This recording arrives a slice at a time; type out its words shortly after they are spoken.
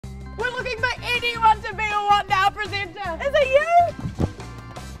We're looking for anyone to be a What Now presenter. Is it you?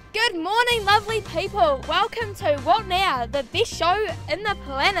 Good morning, lovely people. Welcome to What Now, the best show in the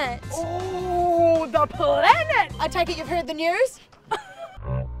planet. Oh, the planet. I take it you've heard the news?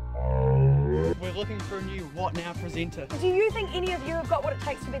 We're looking for a new What Now presenter. Do you think any of you have got what it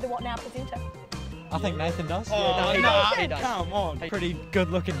takes to be the What Now presenter? I think Nathan does. Oh, Yeah, no, come on. Pretty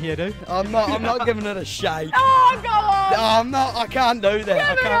good looking here, dude. I'm not giving it a shake. Oh, go on. I can't do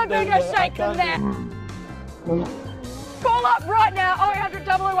that. Give it a bigger shake than that. Call up right now, 0800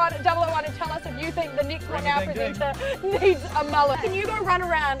 001 001 and tell us if you think the next What Now presenter needs a mullet. Can you go run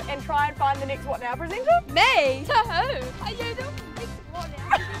around and try and find the next What Now presenter? Me? To who? Are you the next What Now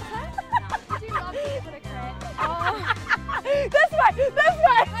presenter? Do you love to give it a crack? Oh. This way.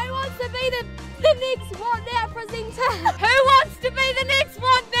 Who wants to be the next What Now presenter? Who wants to be the next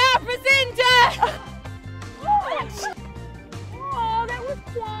What Now presenter? Oh,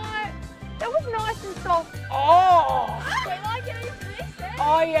 that was nice and soft. Oh. We like it even.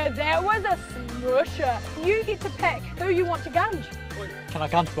 Oh yeah, that was a smusher. You get to pick who you want to gunge. Can I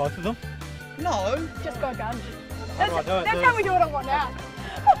gunge both of them? No. Just go gunge. How do I do it, That's dude? how we do it on What Now.